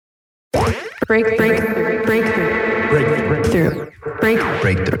Breakthrough.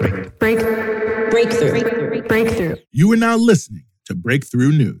 You are now listening to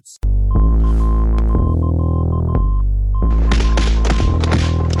Breakthrough News.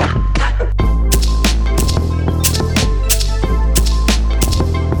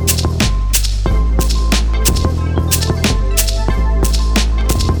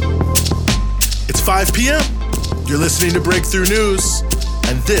 It's 5 p.m. You're listening to Breakthrough News,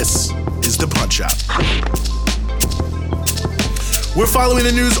 and this is the Punch-Out. We're following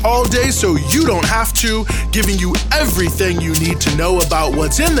the news all day so you don't have to, giving you everything you need to know about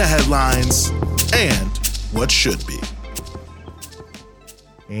what's in the headlines and what should be.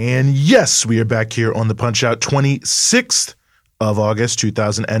 And yes, we are back here on the Punch-Out, 26th of August,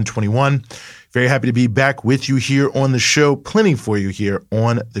 2021. Very happy to be back with you here on the show. Plenty for you here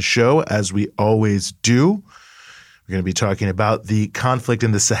on the show, as we always do. We're going to be talking about the conflict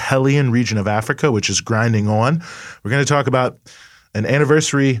in the Sahelian region of Africa, which is grinding on. We're going to talk about an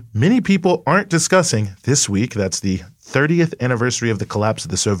anniversary many people aren't discussing this week. That's the 30th anniversary of the collapse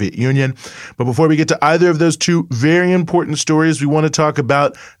of the Soviet Union. But before we get to either of those two very important stories, we want to talk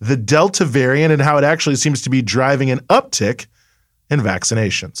about the Delta variant and how it actually seems to be driving an uptick in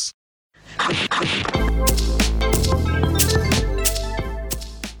vaccinations.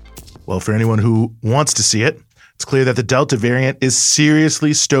 Well, for anyone who wants to see it, it's clear that the Delta variant is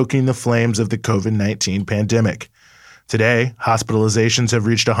seriously stoking the flames of the COVID-19 pandemic. Today, hospitalizations have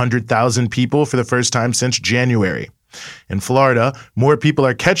reached 100,000 people for the first time since January. In Florida, more people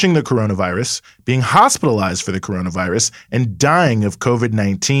are catching the coronavirus, being hospitalized for the coronavirus, and dying of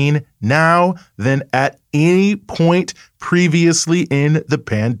COVID-19 now than at any point previously in the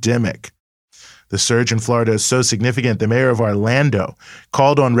pandemic. The surge in Florida is so significant, the mayor of Orlando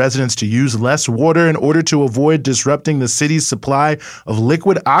called on residents to use less water in order to avoid disrupting the city's supply of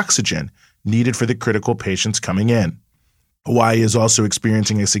liquid oxygen needed for the critical patients coming in. Hawaii is also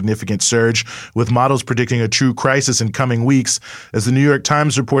experiencing a significant surge, with models predicting a true crisis in coming weeks. As the New York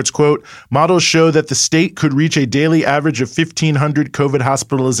Times reports, quote, models show that the state could reach a daily average of 1,500 COVID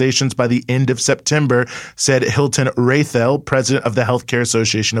hospitalizations by the end of September, said Hilton Rathel, president of the Healthcare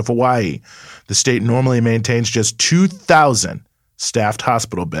Association of Hawaii. The state normally maintains just 2,000 staffed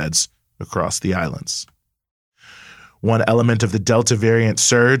hospital beds across the islands. One element of the Delta variant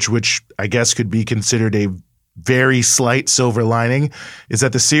surge, which I guess could be considered a very slight silver lining, is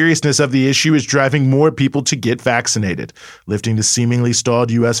that the seriousness of the issue is driving more people to get vaccinated, lifting the seemingly stalled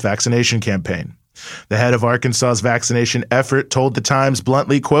U.S. vaccination campaign. The head of Arkansas's vaccination effort told the Times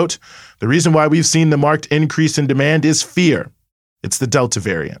bluntly, quote, the reason why we've seen the marked increase in demand is fear. It's the Delta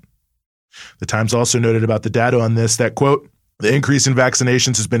variant. The Times also noted about the data on this that, quote, the increase in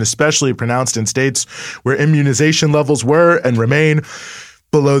vaccinations has been especially pronounced in states where immunization levels were and remain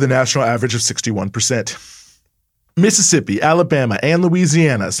below the national average of 61%. Mississippi, Alabama, and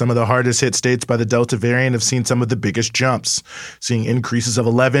Louisiana, some of the hardest hit states by the Delta variant, have seen some of the biggest jumps, seeing increases of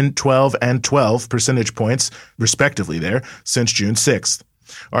 11, 12, and 12 percentage points, respectively, there since June 6th.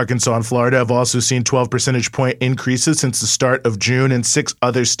 Arkansas and Florida have also seen 12 percentage point increases since the start of June, and 6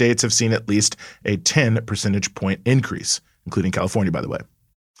 other states have seen at least a 10 percentage point increase, including California, by the way.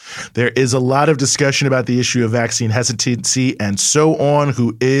 There is a lot of discussion about the issue of vaccine hesitancy and so on,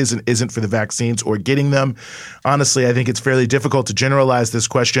 who is and isn't for the vaccines or getting them. Honestly, I think it's fairly difficult to generalize this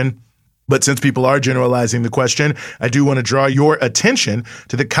question. But since people are generalizing the question, I do want to draw your attention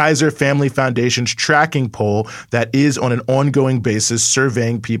to the Kaiser Family Foundation's tracking poll that is on an ongoing basis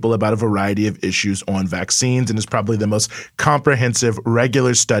surveying people about a variety of issues on vaccines, and is probably the most comprehensive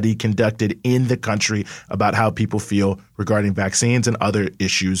regular study conducted in the country about how people feel regarding vaccines and other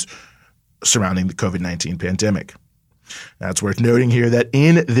issues surrounding the COVID-19 pandemic. Now, it's worth noting here that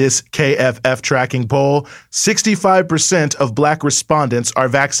in this KFF tracking poll, 65% of Black respondents are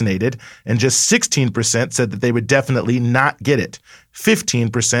vaccinated, and just 16% said that they would definitely not get it.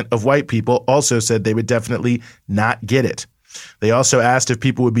 15% of white people also said they would definitely not get it. They also asked if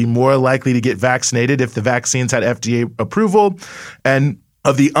people would be more likely to get vaccinated if the vaccines had FDA approval, and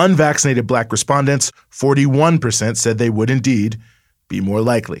of the unvaccinated Black respondents, 41% said they would indeed be more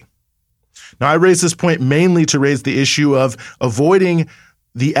likely. Now, I raise this point mainly to raise the issue of avoiding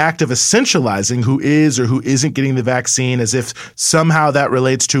the act of essentializing who is or who isn't getting the vaccine, as if somehow that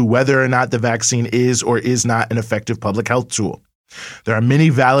relates to whether or not the vaccine is or is not an effective public health tool. There are many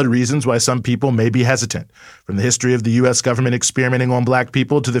valid reasons why some people may be hesitant, from the history of the U.S. government experimenting on Black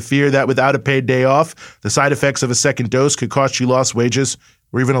people to the fear that without a paid day off, the side effects of a second dose could cost you lost wages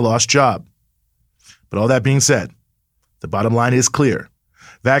or even a lost job. But all that being said, the bottom line is clear.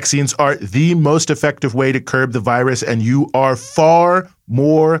 Vaccines are the most effective way to curb the virus, and you are far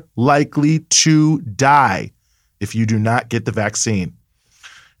more likely to die if you do not get the vaccine.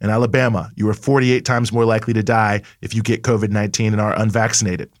 In Alabama, you are 48 times more likely to die if you get COVID-19 and are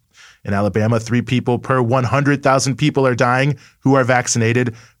unvaccinated. In Alabama, 3 people per 100,000 people are dying who are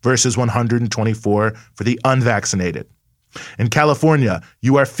vaccinated versus 124 for the unvaccinated. In California,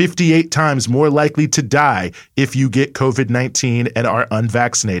 you are 58 times more likely to die if you get COVID-19 and are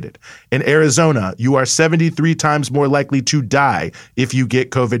unvaccinated. In Arizona, you are 73 times more likely to die if you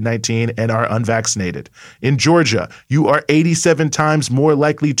get COVID-19 and are unvaccinated. In Georgia, you are 87 times more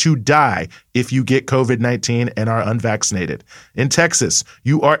likely to die if you get COVID-19 and are unvaccinated. In Texas,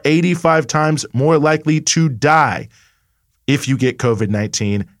 you are 85 times more likely to die if you get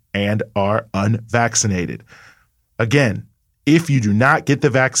COVID-19 and are unvaccinated. Again, if you do not get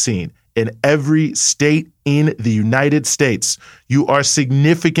the vaccine in every state in the United States, you are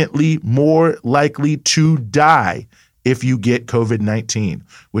significantly more likely to die if you get COVID-19,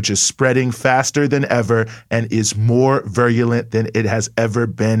 which is spreading faster than ever and is more virulent than it has ever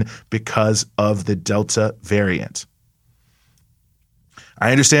been because of the Delta variant.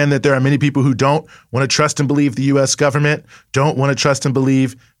 I understand that there are many people who don't want to trust and believe the U.S. government, don't want to trust and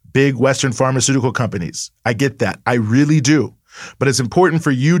believe big Western pharmaceutical companies. I get that. I really do. But it's important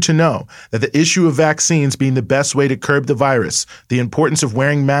for you to know that the issue of vaccines being the best way to curb the virus, the importance of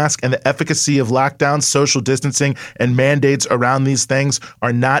wearing masks, and the efficacy of lockdowns, social distancing, and mandates around these things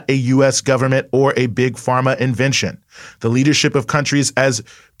are not a U.S. government or a big pharma invention. The leadership of countries as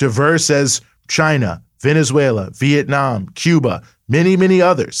diverse as China, Venezuela, Vietnam, Cuba, many, many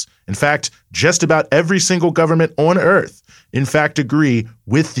others, in fact, just about every single government on earth, in fact, agree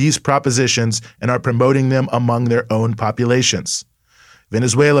with these propositions and are promoting them among their own populations.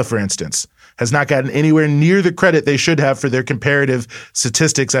 Venezuela, for instance, has not gotten anywhere near the credit they should have for their comparative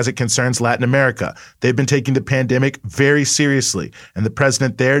statistics as it concerns Latin America. They've been taking the pandemic very seriously, and the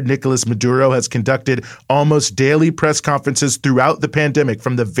president there, Nicolas Maduro, has conducted almost daily press conferences throughout the pandemic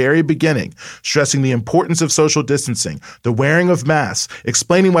from the very beginning, stressing the importance of social distancing, the wearing of masks,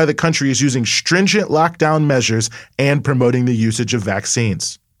 explaining why the country is using stringent lockdown measures, and promoting the usage of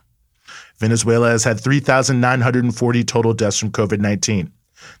vaccines. Venezuela has had 3,940 total deaths from COVID-19.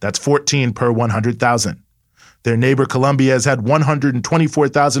 That's 14 per 100,000. Their neighbor Colombia has had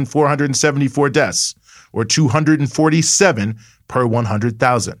 124,474 deaths, or 247 per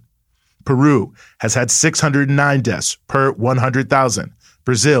 100,000. Peru has had 609 deaths per 100,000.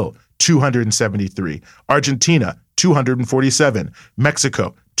 Brazil, 273. Argentina, 247.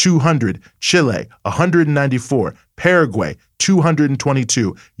 Mexico, 200. Chile, 194. Paraguay,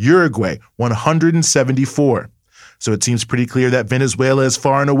 222. Uruguay, 174. So it seems pretty clear that Venezuela is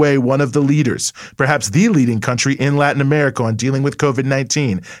far and away one of the leaders, perhaps the leading country in Latin America on dealing with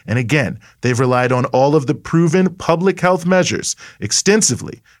COVID-19. And again, they've relied on all of the proven public health measures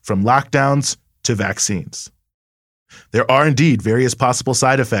extensively, from lockdowns to vaccines. There are indeed various possible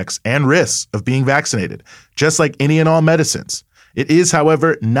side effects and risks of being vaccinated, just like any and all medicines. It is,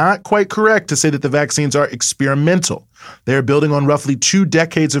 however, not quite correct to say that the vaccines are experimental. They are building on roughly 2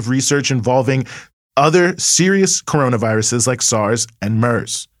 decades of research involving other serious coronaviruses like SARS and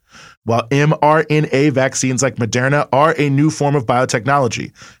MERS. While mRNA vaccines like Moderna are a new form of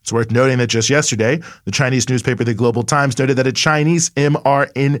biotechnology, it's worth noting that just yesterday, the Chinese newspaper The Global Times noted that a Chinese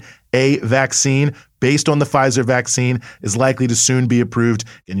mRNA vaccine based on the Pfizer vaccine is likely to soon be approved.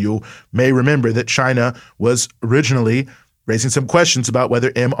 And you may remember that China was originally raising some questions about whether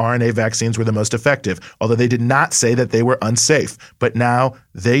mRNA vaccines were the most effective, although they did not say that they were unsafe. But now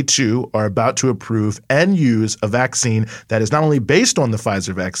they too are about to approve and use a vaccine that is not only based on the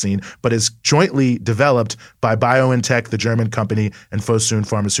Pfizer vaccine, but is jointly developed by BioNTech, the German company, and Fosun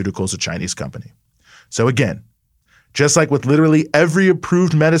Pharmaceuticals, a Chinese company. So again, just like with literally every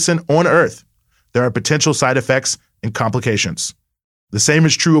approved medicine on earth, there are potential side effects and complications. The same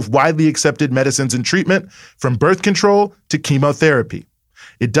is true of widely accepted medicines and treatment, from birth control to chemotherapy.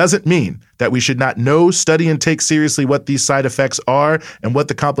 It doesn't mean that we should not know, study, and take seriously what these side effects are and what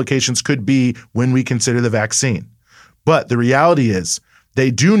the complications could be when we consider the vaccine. But the reality is they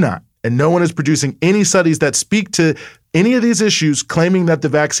do not, and no one is producing any studies that speak to any of these issues claiming that the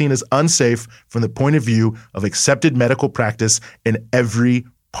vaccine is unsafe from the point of view of accepted medical practice in every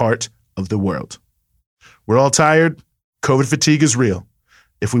part of the world. We're all tired. COVID fatigue is real.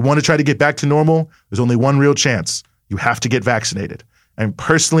 If we want to try to get back to normal, there's only one real chance. You have to get vaccinated. I'm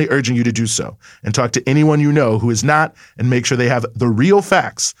personally urging you to do so, and talk to anyone you know who is not, and make sure they have the real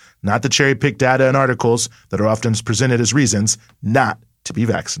facts, not the cherry-picked data and articles that are often presented as reasons not to be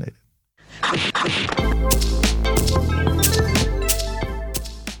vaccinated.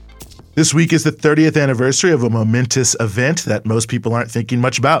 This week is the 30th anniversary of a momentous event that most people aren't thinking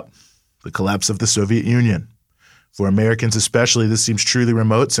much about, the collapse of the Soviet Union. For Americans especially, this seems truly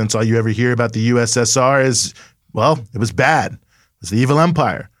remote since all you ever hear about the USSR is, well, it was bad. It was the evil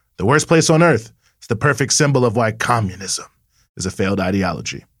empire, the worst place on earth. It's the perfect symbol of why communism is a failed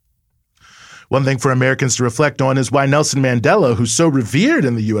ideology. One thing for Americans to reflect on is why Nelson Mandela, who's so revered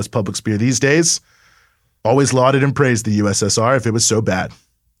in the U.S. public sphere these days, always lauded and praised the USSR if it was so bad.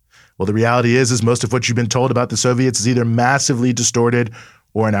 Well, the reality is most of what you've been told about the Soviets is either massively distorted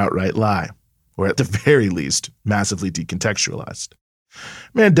or an outright lie, or at the very least, massively decontextualized.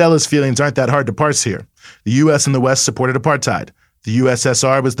 Mandela's feelings aren't that hard to parse here. The U.S. and the West supported apartheid. The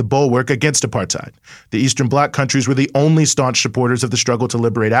USSR was the bulwark against apartheid. The Eastern Bloc countries were the only staunch supporters of the struggle to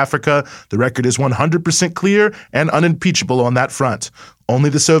liberate Africa. The record is 100% clear and unimpeachable on that front.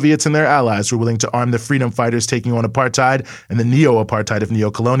 Only the Soviets and their allies were willing to arm the freedom fighters taking on apartheid and the neo-apartheid of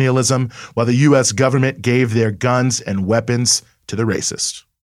neocolonialism, while the U.S. government gave their guns and weapons to the racists.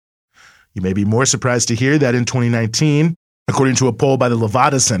 You may be more surprised to hear that in 2019, according to a poll by the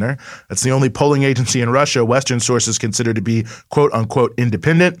Levada Center, that's the only polling agency in Russia Western sources consider to be quote-unquote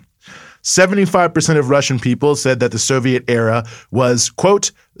independent, 75% of Russian people said that the Soviet era was,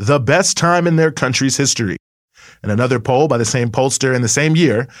 quote, the best time in their country's history. In another poll by the same pollster in the same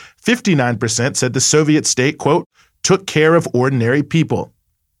year, 59% said the Soviet state, quote, took care of ordinary people.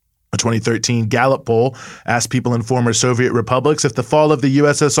 A 2013 Gallup poll asked people in former Soviet republics if the fall of the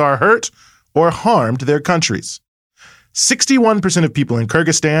USSR hurt or harmed their countries. 61% of people in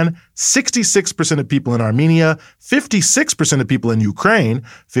Kyrgyzstan, 66% of people in Armenia, 56% of people in Ukraine,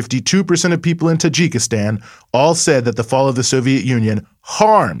 52% of people in Tajikistan all said that the fall of the Soviet Union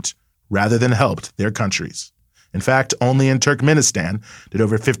harmed rather than helped their countries. In fact, only in Turkmenistan did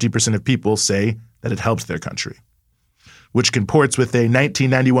over 50% of people say that it helped their country, which comports with a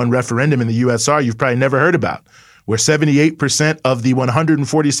 1991 referendum in the USSR you've probably never heard about, where 78% of the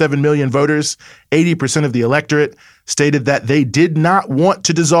 147 million voters, 80% of the electorate, stated that they did not want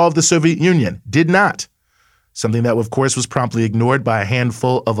to dissolve the Soviet Union. Did not. Something that, of course, was promptly ignored by a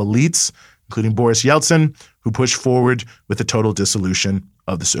handful of elites, including Boris Yeltsin, who pushed forward with the total dissolution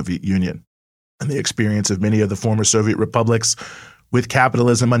of the Soviet Union. And the experience of many of the former Soviet republics with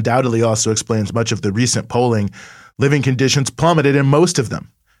capitalism undoubtedly also explains much of the recent polling. Living conditions plummeted in most of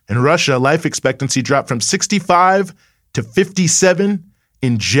them. In Russia, life expectancy dropped from 65 to 57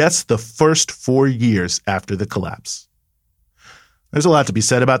 in just the first 4 years after the collapse. There's a lot to be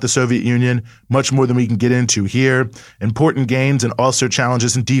said about the Soviet Union, much more than we can get into here, important gains and also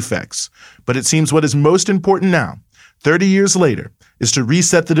challenges and defects. But it seems what is most important now, 30 years later, is to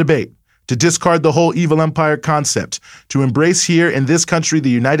reset the debate, to discard the whole evil empire concept, to embrace here in this country, the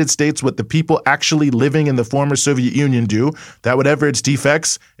United States, what the people actually living in the former Soviet Union do, that whatever its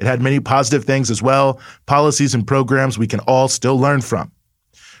defects, it had many positive things as well, policies and programs we can all still learn from.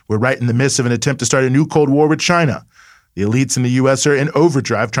 We're right in the midst of an attempt to start a new Cold War with China. The elites in the U.S. are in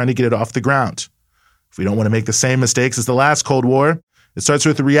overdrive trying to get it off the ground. If we don't want to make the same mistakes as the last Cold War, it starts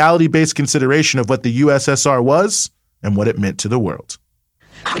with a reality-based consideration of what the USSR was and what it meant to the world.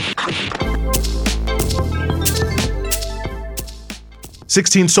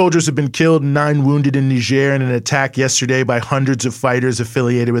 16 soldiers have been killed and 9 wounded in Niger in an attack yesterday by hundreds of fighters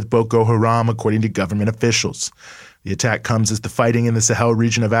affiliated with Boko Haram, according to government officials. The attack comes as the fighting in the Sahel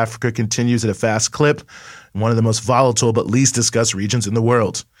region of Africa continues at a fast clip, in one of the most volatile but least discussed regions in the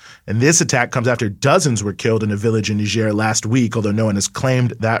world. And this attack comes after dozens were killed in a village in Niger last week, although no one has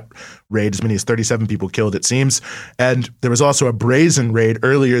claimed that raid. As many as 37 people killed, it seems. And there was also a brazen raid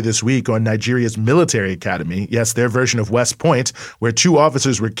earlier this week on Nigeria's military academy, yes, their version of West Point, where 2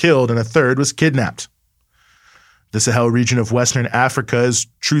 officers were killed and a third was kidnapped. The Sahel region of Western Africa is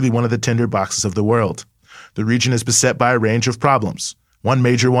truly one of the tinderboxes of the world. The region is beset by a range of problems. One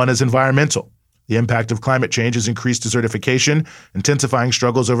major one is environmental. The impact of climate change has increased desertification, intensifying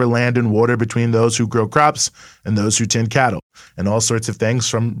struggles over land and water between those who grow crops and those who tend cattle. And all sorts of things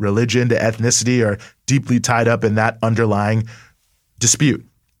from religion to ethnicity are deeply tied up in that underlying dispute.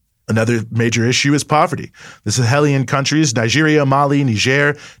 Another major issue is poverty. The Sahelian countries, Nigeria, Mali,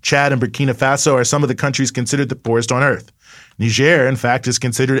 Niger, Chad, and Burkina Faso are some of the countries considered the poorest on earth. Niger, in fact, is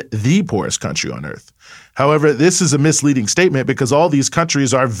considered the poorest country on earth. However, this is a misleading statement because all these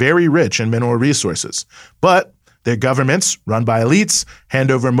countries are very rich in mineral resources. But their governments, run by elites, hand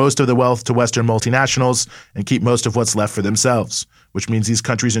over most of the wealth to Western multinationals and keep most of what's left for themselves, which means these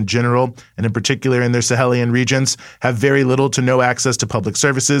countries in general, and in particular in their Sahelian regions, have very little to no access to public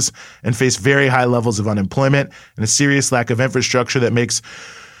services and face very high levels of unemployment and a serious lack of infrastructure that makes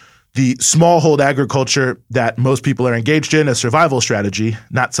the smallhold agriculture that most people are engaged in, a survival strategy,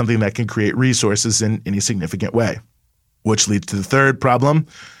 not something that can create resources in any significant way. Which leads to the third problem,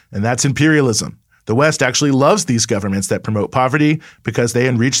 and that's imperialism. The West actually loves these governments that promote poverty because they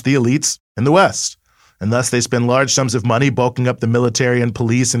enrich the elites in the West. And thus they spend large sums of money bulking up the military and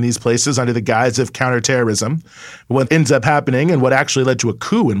police in these places under the guise of counterterrorism. But what ends up happening, and what actually led to a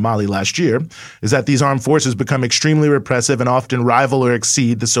coup in Mali last year, is that these armed forces become extremely repressive and often rival or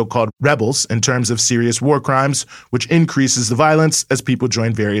exceed the so-called rebels in terms of serious war crimes, which increases the violence as people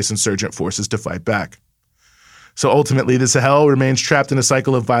join various insurgent forces to fight back. So ultimately, the Sahel remains trapped in a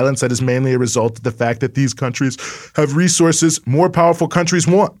cycle of violence that is mainly a result of the fact that these countries have resources more powerful countries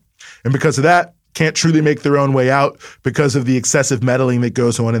want. And because of that, can't truly make their own way out because of the excessive meddling that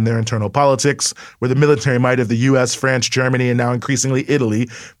goes on in their internal politics, where the military might of the US, France, Germany, and now increasingly Italy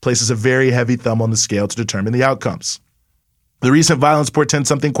places a very heavy thumb on the scale to determine the outcomes. The recent violence portends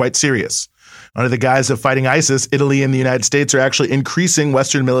something quite serious. Under the guise of fighting ISIS, Italy and the United States are actually increasing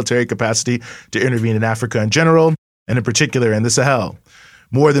Western military capacity to intervene in Africa in general, and in particular in the Sahel,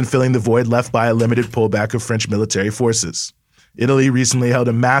 more than filling the void left by a limited pullback of French military forces. Italy recently held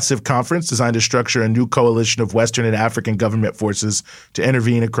a massive conference designed to structure a new coalition of Western and African government forces to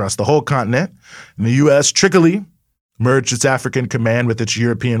intervene across the whole continent. And the U.S. trickily merged its African command with its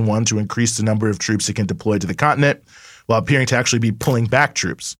European one to increase the number of troops it can deploy to the continent, while appearing to actually be pulling back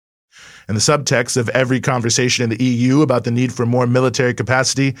troops. And the subtext of every conversation in the EU about the need for more military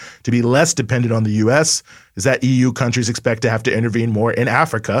capacity to be less dependent on the U.S. is that EU countries expect to have to intervene more in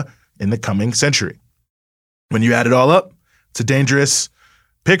Africa in the coming century. When you add it all up, it's a dangerous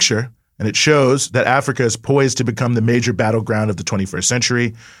picture, and it shows that Africa is poised to become the major battleground of the 21st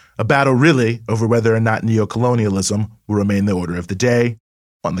century, a battle really over whether or not neocolonialism will remain the order of the day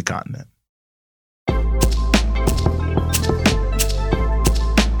on the continent.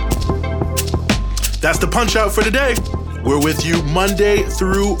 That's the Punch Out for today. We're with you Monday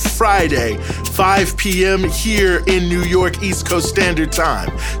through Friday, 5 p.m. here in New York East Coast Standard Time,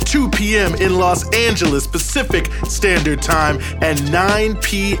 2 p.m. in Los Angeles Pacific Standard Time, and 9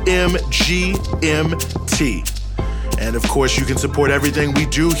 p.m. GMT. And of course, you can support everything we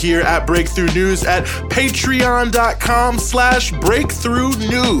do here at Breakthrough News at patreon.com/Breakthrough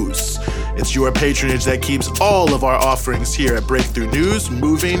News. It's your patronage that keeps all of our offerings here at Breakthrough News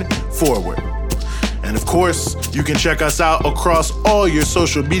moving forward. And of course, you can check us out across all your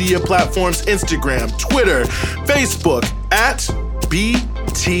social media platforms, Instagram, Twitter, Facebook, at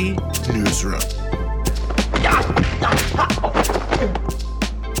BT Newsroom.